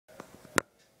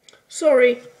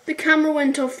Sorry, the camera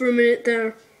went off for a minute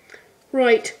there.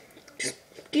 Right, just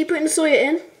keep putting the soya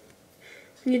in.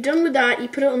 When you're done with that, you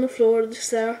put it on the floor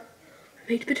just there. I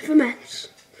made a bit of a mess.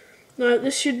 Now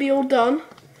this should be all done.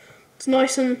 It's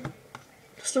nice and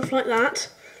stuff like that.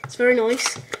 It's very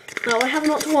nice. Now I have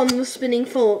not won the spinning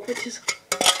fork, which is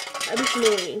a bit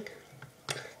annoying.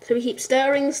 So we keep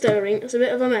stirring. It's a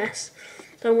bit of a mess.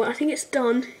 Then when I think it's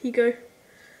done, you go.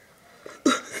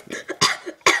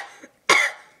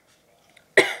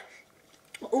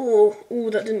 Oh,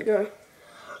 that didn't go.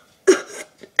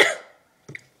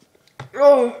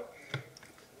 Oh,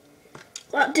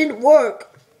 that didn't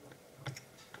work.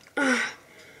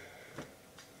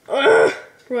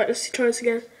 Right, let's try this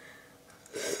again.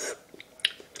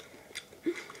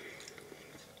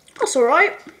 That's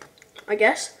alright, I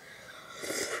guess.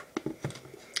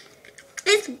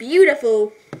 It's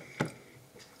beautiful.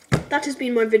 That has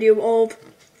been my video of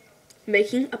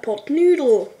making a pot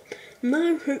noodle.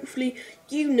 Now, hopefully,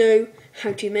 you know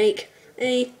how to make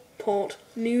a pot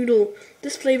noodle.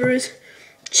 This flavour is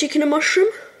chicken and mushroom.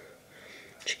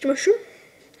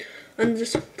 And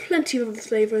there's plenty of other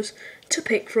flavours to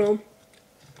pick from.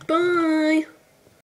 Bye!